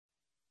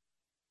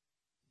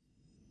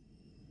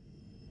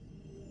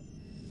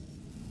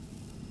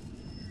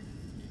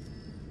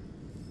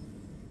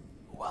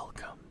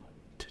Welcome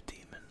to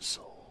Demon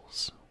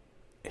Souls.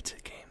 It's a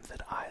game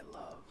that I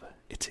love.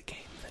 It's a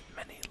game that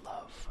many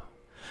love.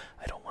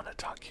 I don't want to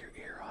talk your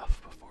ear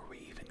off before we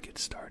even get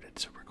started,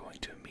 so we're going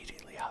to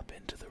immediately hop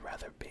into the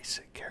rather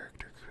basic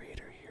character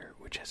creator here,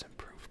 which has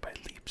improved by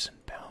leaps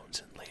and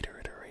bounds in later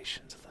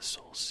iterations of the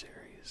Souls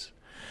series.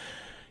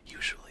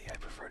 Usually I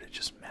prefer to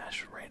just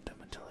mash random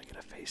until I get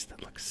a face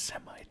that looks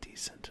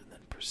semi-decent and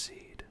then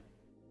proceed.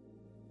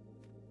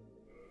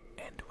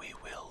 And we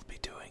will be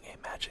doing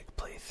a magic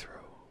playthrough.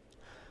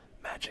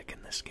 Magic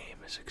in this game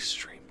is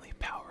extremely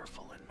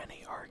powerful, and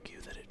many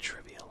argue that it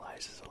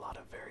trivializes a lot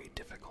of very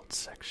difficult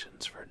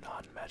sections for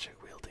non-magic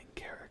wielding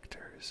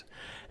characters,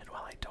 and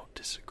while I don't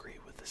disagree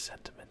with the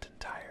sentiment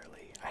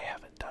entirely, I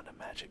haven't done a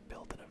magic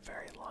build in a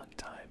very long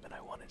time, and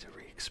I wanted to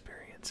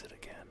re-experience it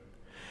again.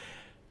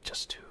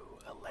 Just to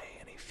allay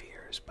any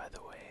fears, by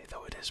the way,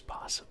 though it is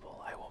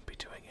possible, I won't be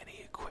doing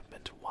any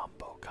equipment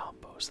wombo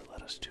combos that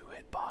let us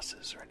two-hit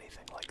bosses or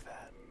anything like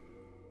that.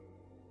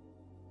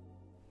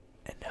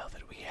 And now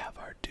that we have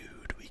our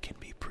dude, we can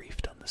be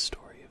briefed on the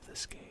story of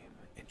this game.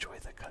 Enjoy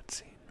the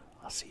cutscene.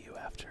 I'll see you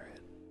after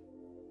it.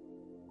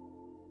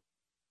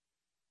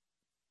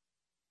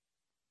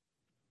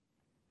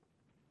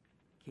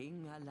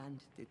 King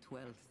Alant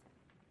XII,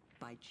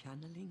 by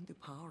channeling the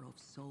power of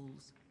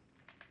souls,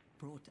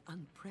 brought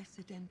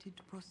unprecedented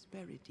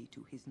prosperity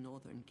to his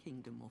northern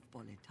kingdom of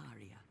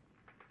Boletaria.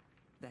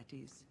 That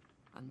is,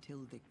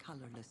 until the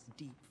colorless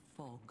deep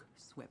fog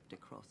swept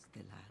across the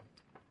land.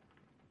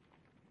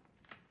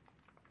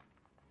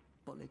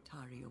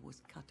 Boletaria was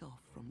cut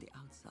off from the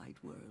outside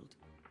world,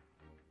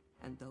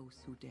 and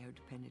those who dared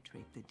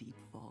penetrate the deep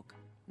fog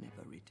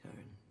never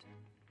returned.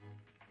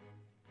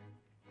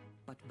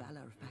 But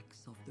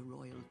Valarfax of the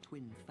royal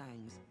Twin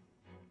Fangs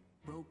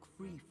broke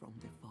free from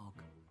the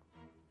fog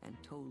and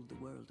told the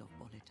world of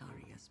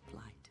Boletaria's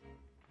plight.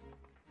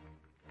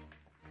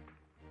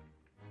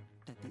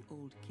 That the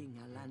old King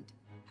Alant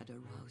had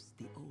aroused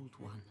the Old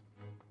One,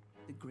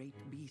 the great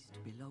beast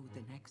below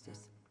the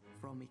Nexus,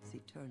 from its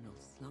eternal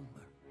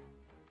slumber,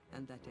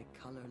 and that a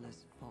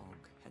colorless fog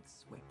had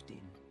swept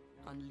in,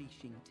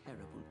 unleashing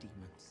terrible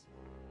demons.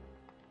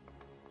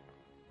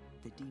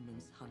 The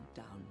demons hunt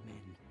down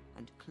men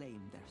and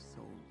claim their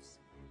souls.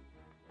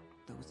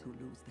 Those who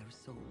lose their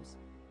souls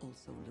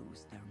also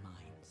lose their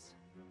minds.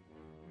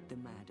 The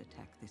mad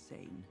attack the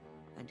sane,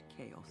 and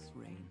chaos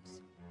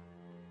reigns.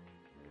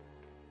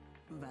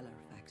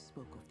 Valarfax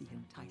spoke of the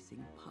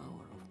enticing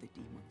power of the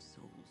demon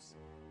souls.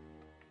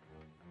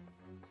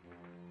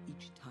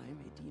 Each time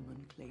a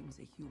demon claims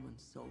a human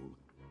soul,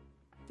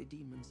 the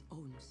demon's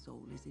own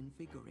soul is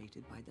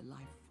invigorated by the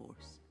life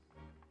force,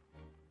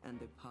 and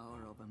the power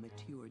of a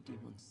mature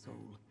demon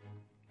soul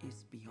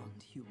is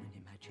beyond human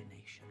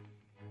imagination.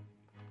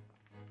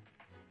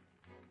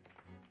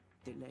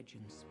 The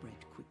legend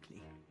spread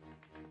quickly.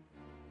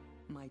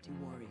 Mighty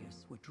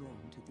warriors were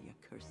drawn to the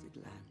accursed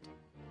land,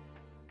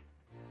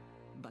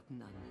 but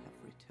none have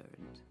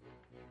returned.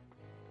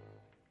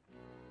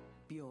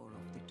 Bjor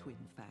of the Twin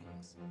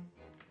Fangs,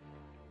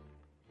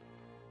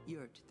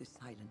 Yurt the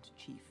Silent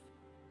Chief,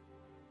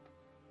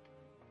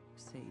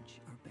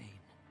 Sage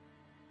Urbane,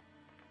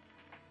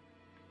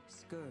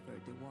 Skurver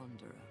the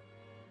Wanderer,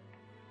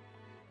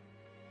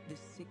 the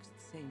Sixth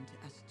Saint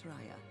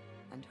Astraea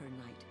and her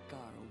knight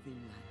Garl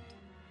Vinland,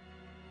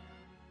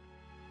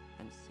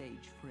 and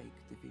Sage Frake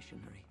the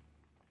Visionary.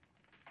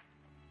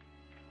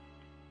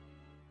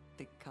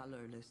 The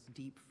colorless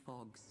deep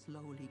fog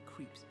slowly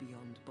creeps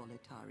beyond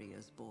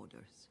Boletaria's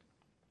borders.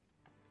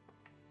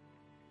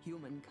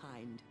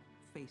 Humankind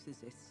faces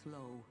a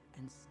slow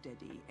and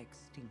steady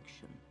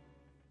extinction.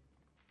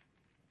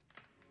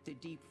 The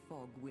deep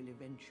fog will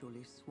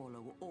eventually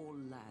swallow all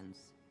lands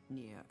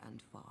near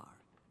and far.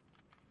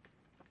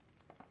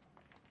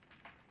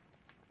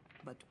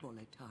 But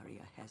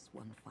Boletaria has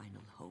one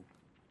final hope.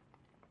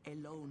 A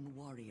lone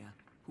warrior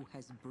who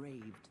has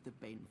braved the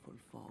baneful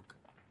fog.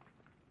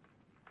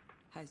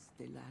 Has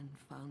the land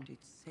found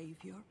its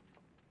savior?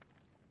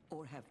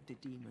 Or have the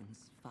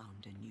demons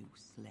found a new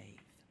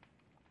slave?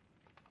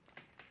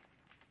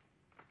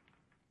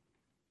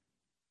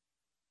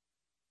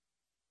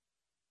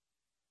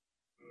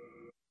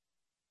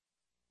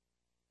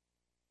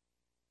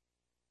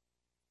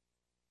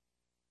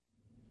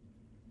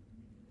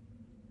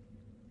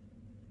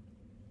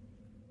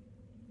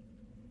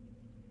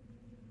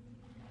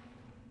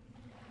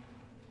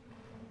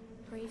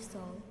 Brave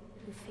soul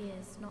who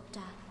fears not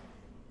death.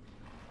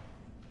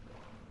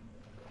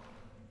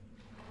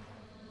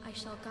 I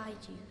shall guide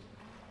you.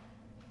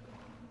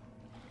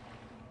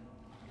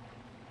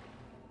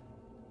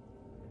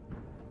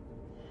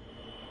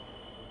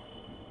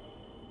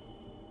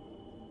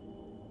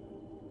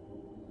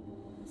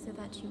 So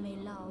that you may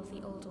lull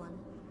the Old One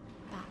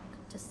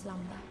back to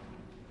slumber.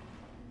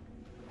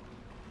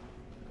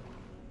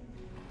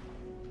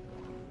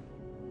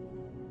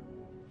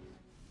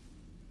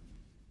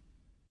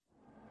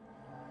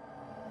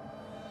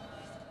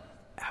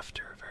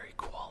 After a very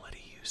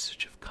quality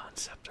usage of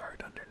concept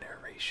art under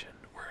narration,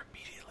 we're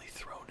immediately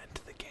thrown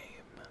into the game.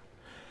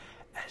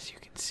 As you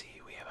can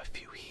see, we have a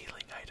few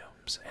healing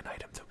items, an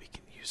item that we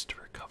can use to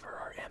recover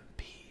our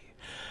MP,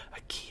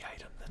 a key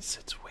item that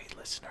sits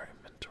weightless in our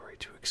inventory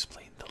to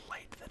explain the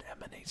light that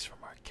emanates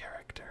from our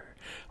character,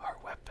 our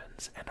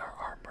weapons, and our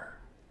armor.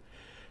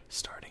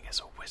 Starting as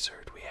a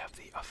wizard, we have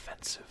the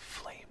offensive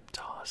Flame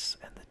Toss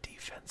and the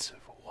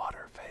defensive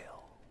Water Veil.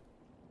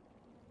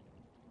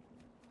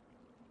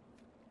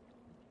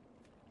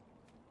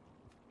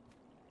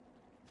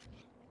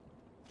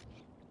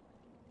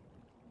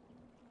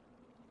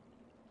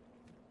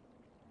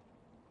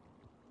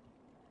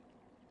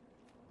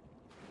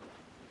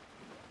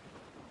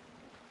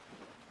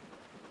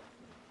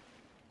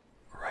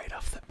 Right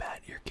off the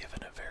bat, you're given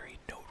a very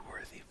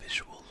noteworthy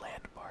visual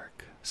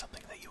landmark,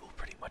 something that you will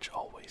pretty much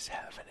always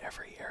have in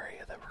every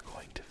area that we're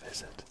going to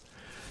visit.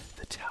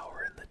 The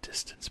tower in the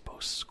distance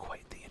boasts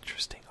quite the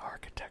interesting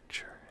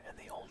architecture, and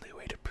the only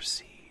way to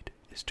proceed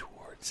is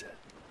towards it.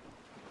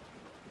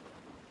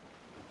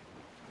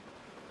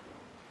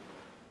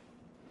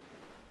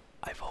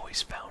 I've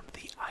always found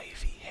the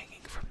ivy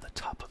hanging from the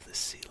top of the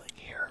ceiling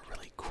here a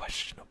really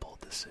questionable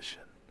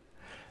decision.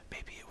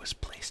 Maybe it was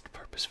placed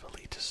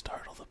purposefully to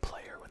startle the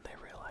player when they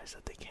realize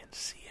that they can't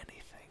see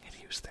anything and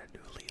use their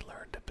newly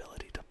learned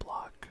ability to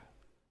block.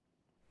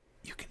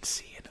 You can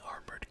see an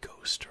armored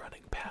ghost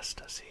running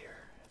past us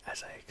here.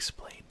 As I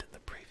explained in the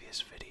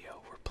previous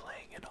video, we're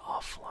playing in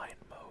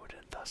offline mode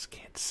and thus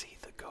can't see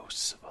the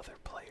ghosts of other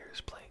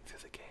players playing through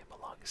the game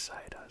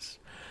alongside us,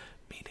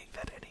 meaning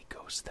that any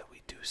ghosts that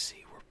we do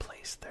see were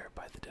placed there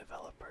by the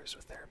developers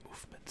with their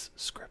movements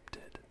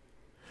scripted.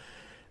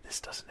 This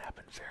doesn't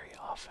happen very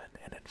often,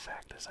 and in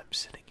fact, as I'm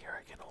sitting here,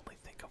 I can only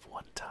think of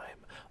one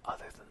time,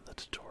 other than the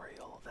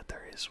tutorial, that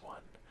there is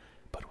one,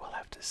 but we'll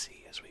have to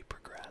see as we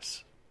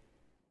progress.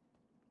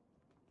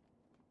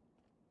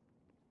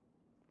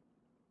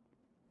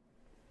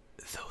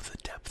 Though the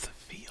depth of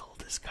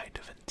field is kind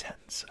of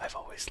intense, I've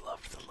always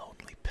loved the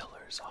lonely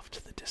pillars off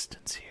to the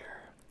distance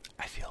here.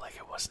 I feel like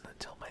it wasn't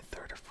until my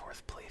third or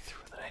fourth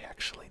playthrough that I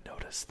actually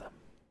noticed them.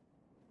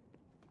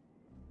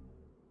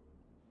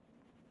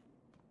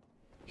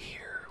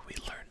 Here, we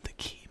learn the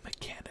key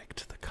mechanic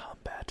to the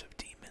combat of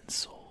demon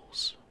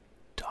souls,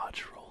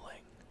 dodge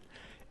rolling.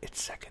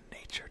 It's second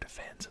nature to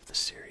fans of the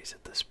series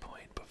at this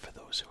point, but for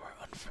those who are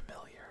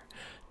unfamiliar,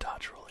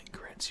 dodge rolling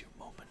grants you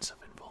moments of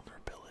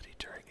invulnerability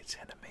during its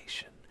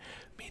animation,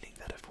 meaning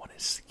that if one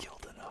is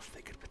skilled enough,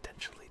 they could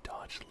potentially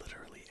dodge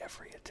literally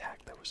every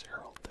attack that was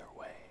hurled their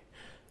way,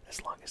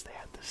 as long as they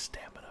had the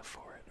stamina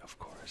for it, of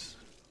course.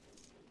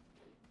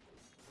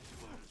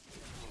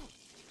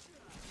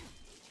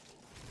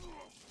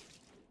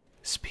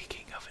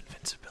 Speaking of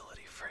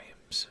invincibility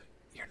frames,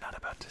 you're not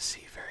about to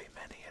see very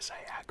many as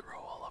I aggro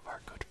all of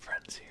our good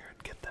friends here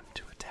and get them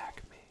to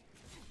attack me.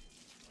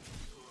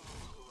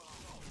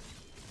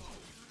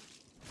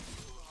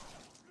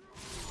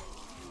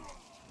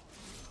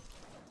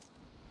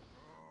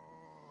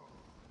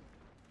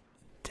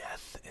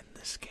 Death in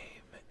this game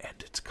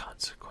and its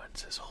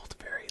consequences hold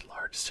very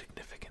large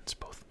significance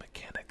both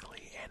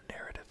mechanically and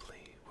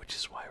narratively, which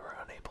is why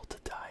we're unable to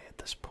die at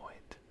this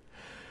point.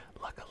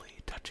 Luckily,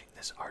 touching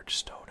this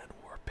archstone and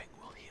warping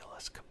will heal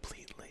us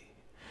completely.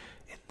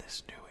 In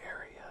this new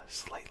area,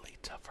 slightly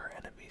tougher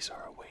enemies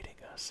are awaiting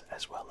us,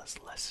 as well as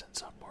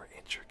lessons on more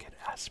intricate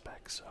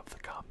aspects of the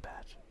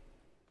combat.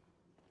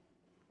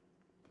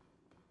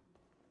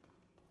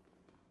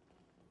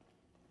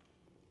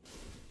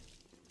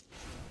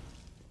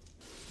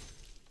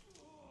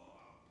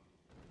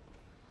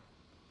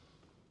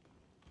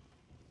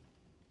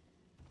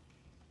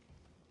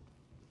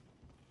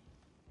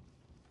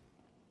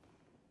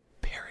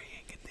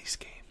 Parrying in these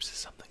games is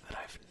something that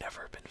I've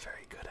never been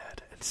very good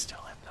at, and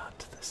still am not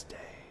to this day.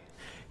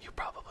 You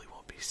probably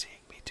won't be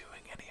seeing me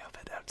doing any of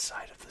it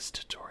outside of this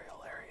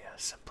tutorial area,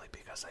 simply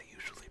because I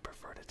usually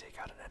prefer to take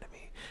out an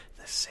enemy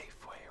the safe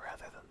way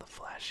rather than the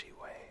flashy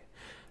way,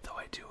 though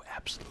I do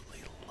absolutely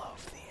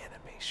love the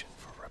animation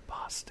for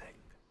riposting.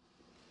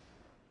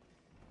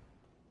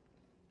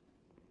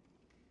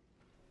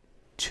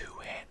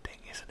 Two-handing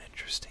is an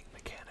interesting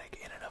mechanic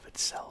in and of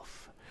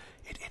itself.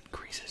 It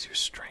increases your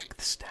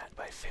strength stat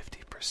by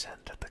 50%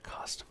 at the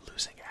cost of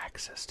losing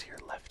access to your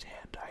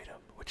left-hand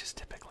item, which is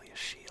typically a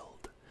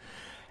shield.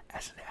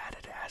 As an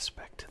added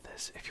aspect to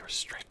this, if your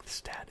strength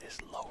stat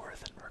is lower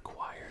than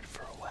required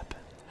for a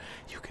weapon,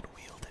 you can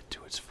wield it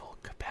to its full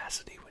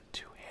capacity when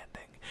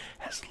two-handing,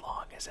 as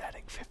long as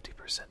adding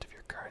 50% of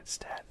your current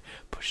stat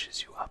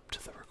pushes you up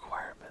to the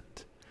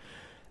requirement.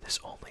 This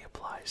only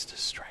applies to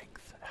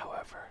strength,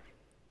 however.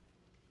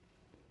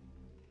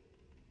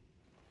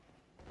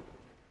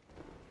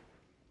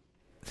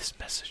 This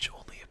message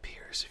only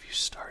appears if you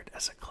start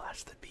as a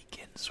class that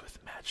begins with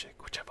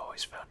magic, which I've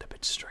always found a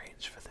bit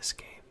strange for this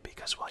game,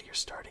 because while your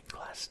starting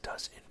class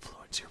does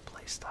influence your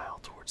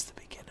playstyle towards the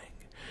beginning,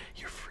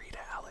 you're free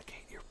to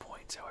allocate your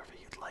points however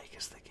you'd like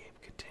as the game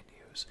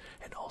continues,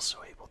 and also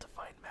able to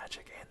find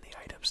magic and the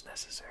items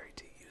necessary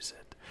to use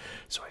it,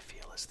 so I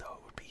feel as though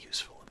it would be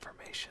useful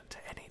information to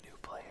any new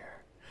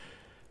player.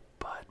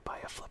 But by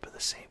a flip of the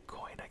the same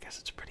coin, I guess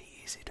it's pretty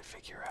easy to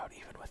figure out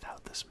even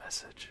without this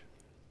message.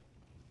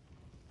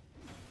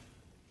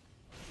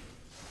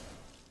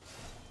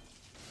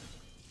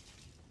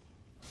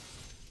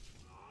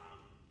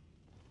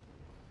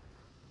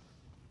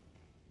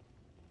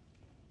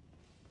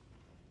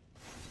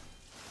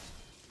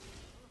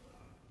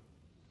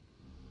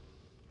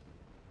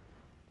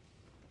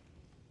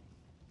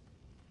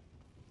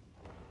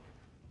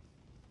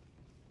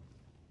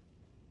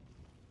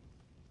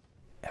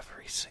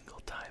 Every single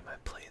time I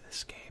play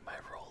this game, I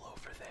roll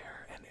over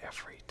there, and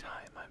every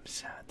time I'm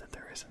sad that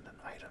there isn't an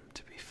item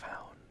to be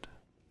found.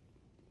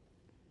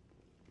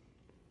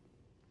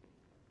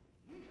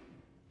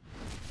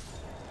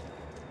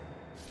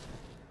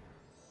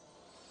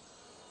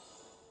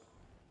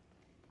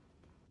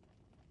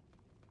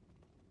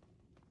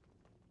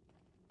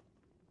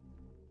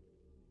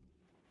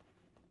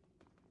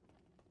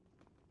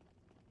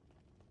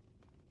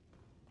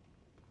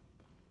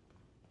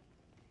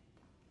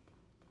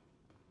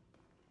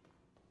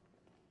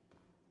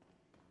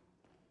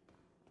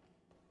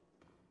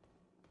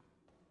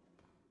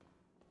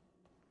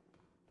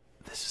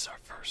 This is our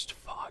first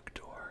fog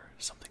door,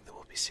 something that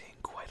we'll be seeing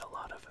quite a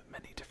lot of at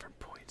many different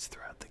points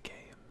throughout the game.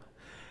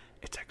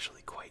 It's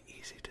actually quite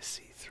easy to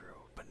see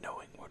through, but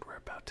knowing what we're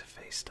about to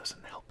face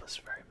doesn't help us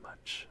very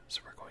much,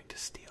 so we're going to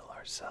steel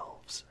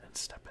ourselves and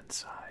step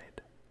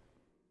inside.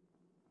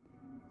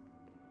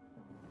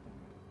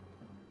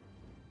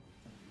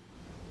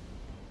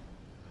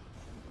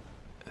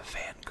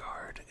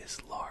 Vanguard is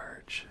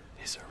large,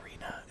 his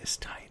arena is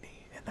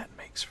tiny, and that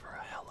makes for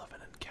a hell of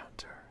an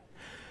encounter.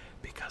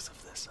 Because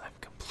of this, I'm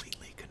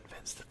completely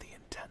convinced that the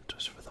intent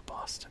was for the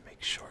boss to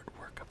make short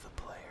work of the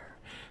player,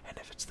 and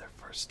if it's their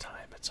first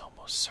time, it's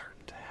almost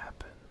certain to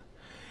happen.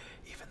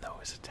 Even though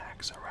his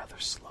attacks are rather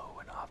slow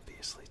and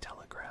obviously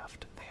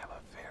telegraphed, they have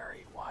a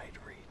very wide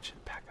reach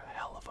and pack a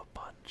hell of a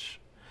punch.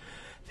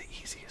 The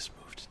easiest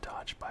move to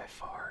dodge by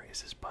far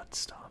is his butt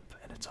stomp,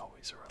 and it's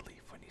always a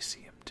relief when you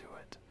see him do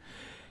it.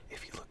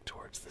 If you look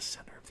towards the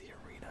center of the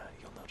arena,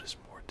 you'll notice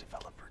more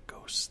developer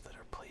ghosts that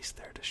are placed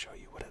there to show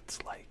you what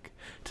it's like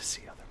to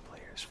see other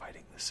players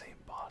fighting the same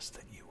boss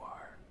that you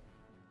are.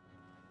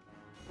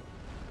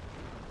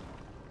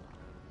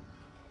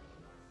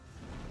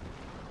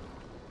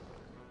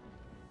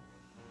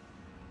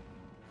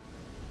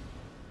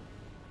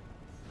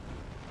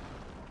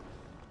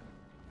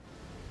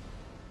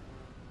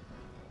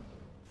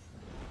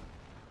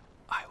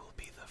 I will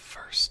be the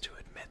first to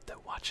admit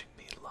that watching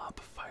me lob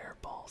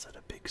fireballs at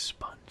a big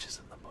sponge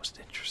isn't the most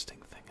interesting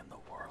thing in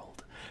the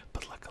world,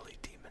 but luckily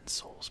Demon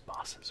Souls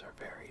bosses are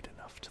varied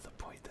enough to the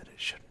point that it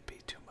shouldn't be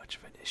too much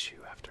of an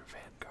issue after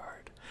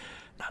Vanguard,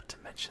 not to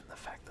mention the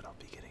fact that I'll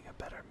be getting a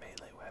better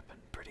melee weapon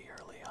pretty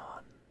early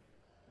on.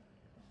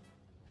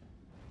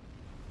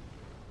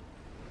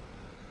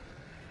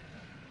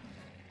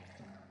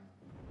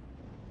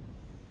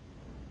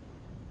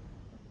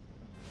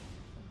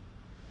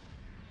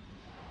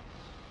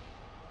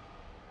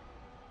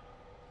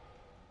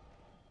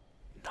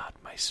 Not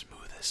my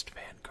smoothest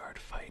Vanguard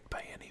fight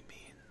by any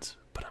means,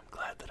 but I'm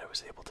glad that I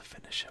was able to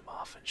finish him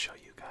off and show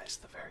you guys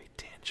the very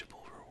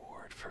tangible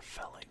reward for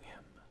felling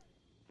him.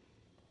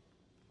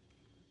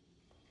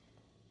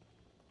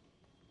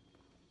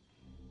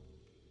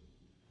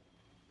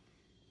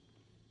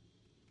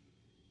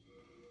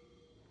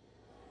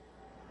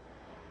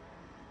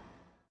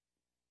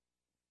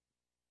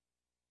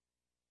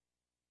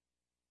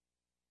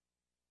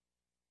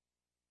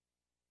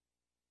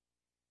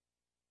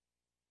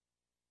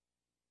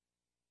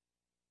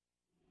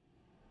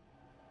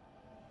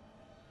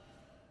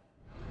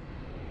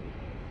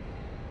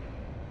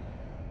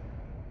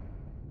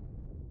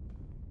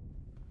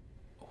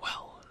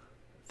 Well,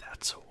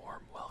 that's a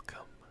warm welcome.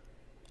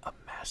 A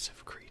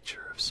massive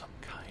creature of some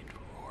kind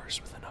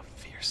roars with enough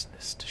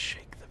fierceness to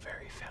shake the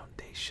very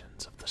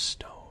foundations of the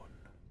stone.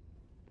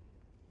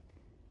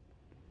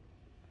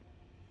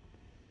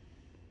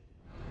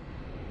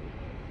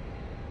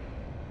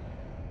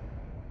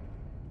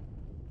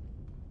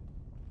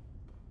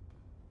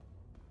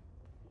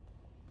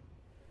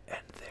 And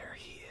there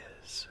he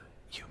is.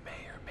 You may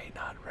or may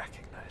not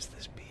recognize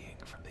this being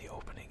from the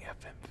opening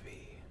FMV.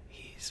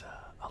 He's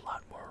a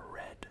lot more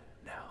red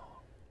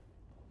now.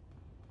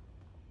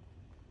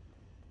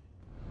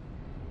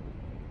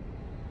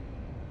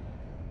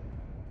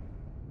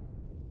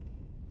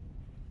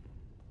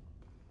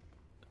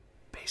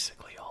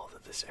 Basically, all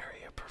that this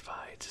area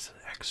provides is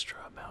an extra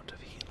amount of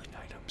healing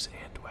items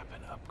and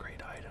weapon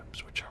upgrade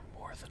items, which are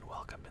more than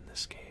welcome in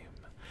this game,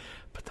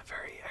 but the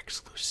very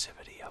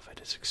exclusivity of it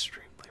is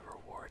extremely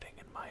rewarding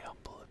in my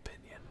humble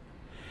opinion.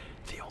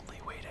 The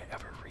only way to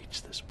ever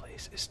reach this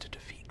place is to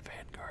defeat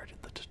Vanguard in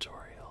the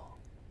tutorial.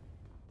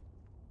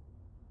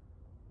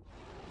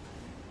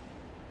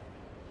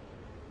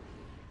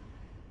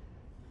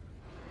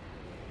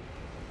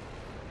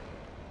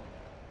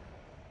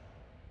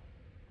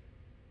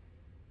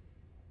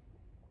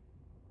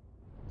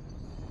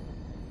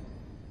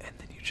 And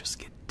then you just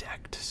get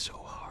decked so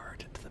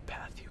hard into the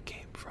path you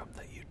came from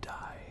that you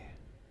die.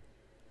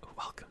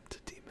 Welcome to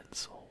Demon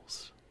Souls.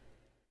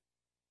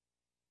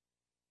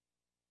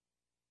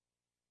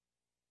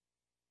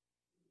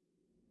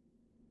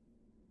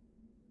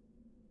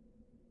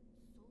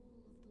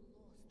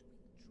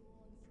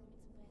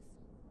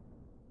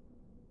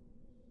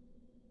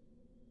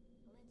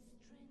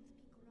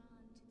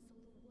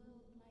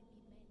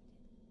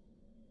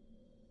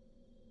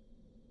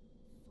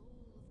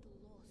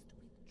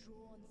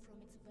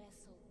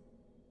 vessel.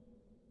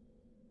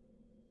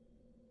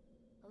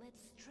 Let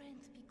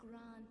strength be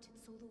granted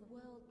so the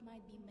world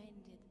might be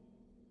mended.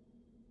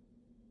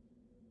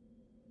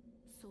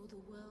 So the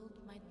world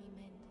might be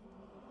mended.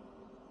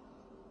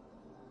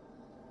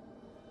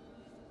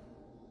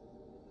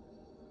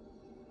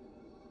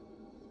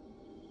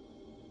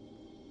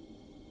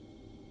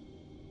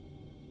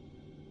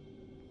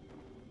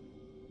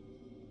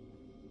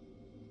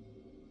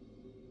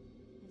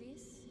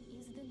 This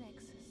is the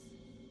Nexus.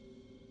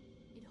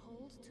 It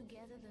holds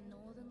together the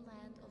northern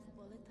land of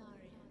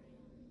Boletaria.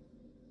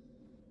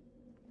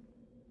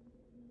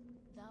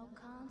 Thou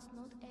canst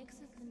not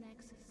exit the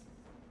Nexus,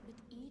 but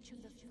each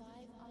of the 5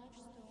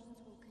 archstones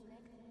will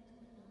connect it.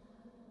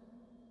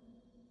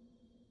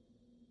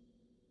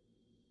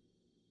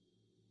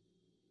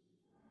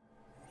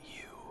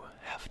 You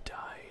have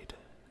died,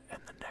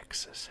 and the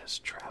Nexus has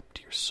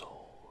trapped your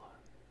soul.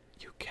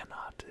 You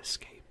cannot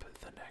escape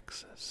the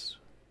Nexus.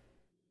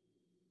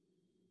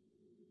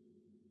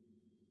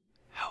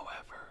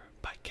 However,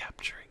 by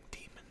capturing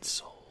demon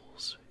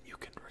souls, you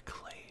can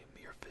reclaim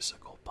your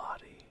physical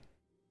body.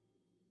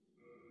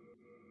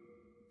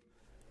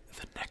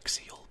 The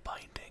Nexial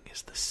binding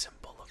is the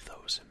symbol of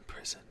those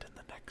imprisoned in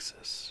the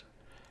Nexus.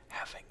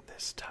 Having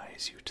this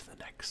ties you to the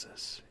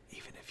Nexus.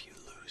 Even if you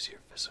lose your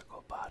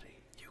physical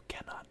body, you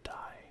cannot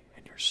die,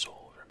 and your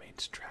soul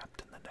remains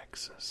trapped in the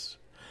Nexus.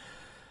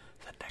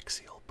 The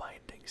Nexial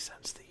binding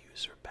sends the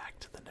user back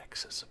to the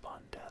Nexus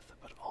upon death,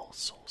 but all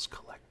souls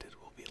collected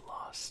will be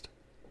lost.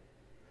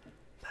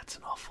 That's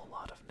an awful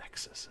lot of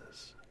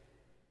Nexuses.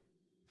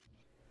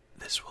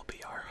 This will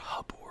be our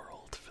hub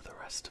world for the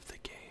rest of the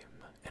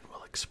game, and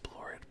we'll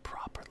explore it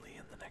properly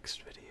in the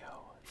next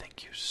video.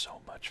 Thank you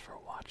so much for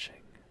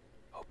watching.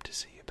 Hope to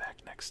see you back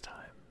next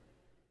time.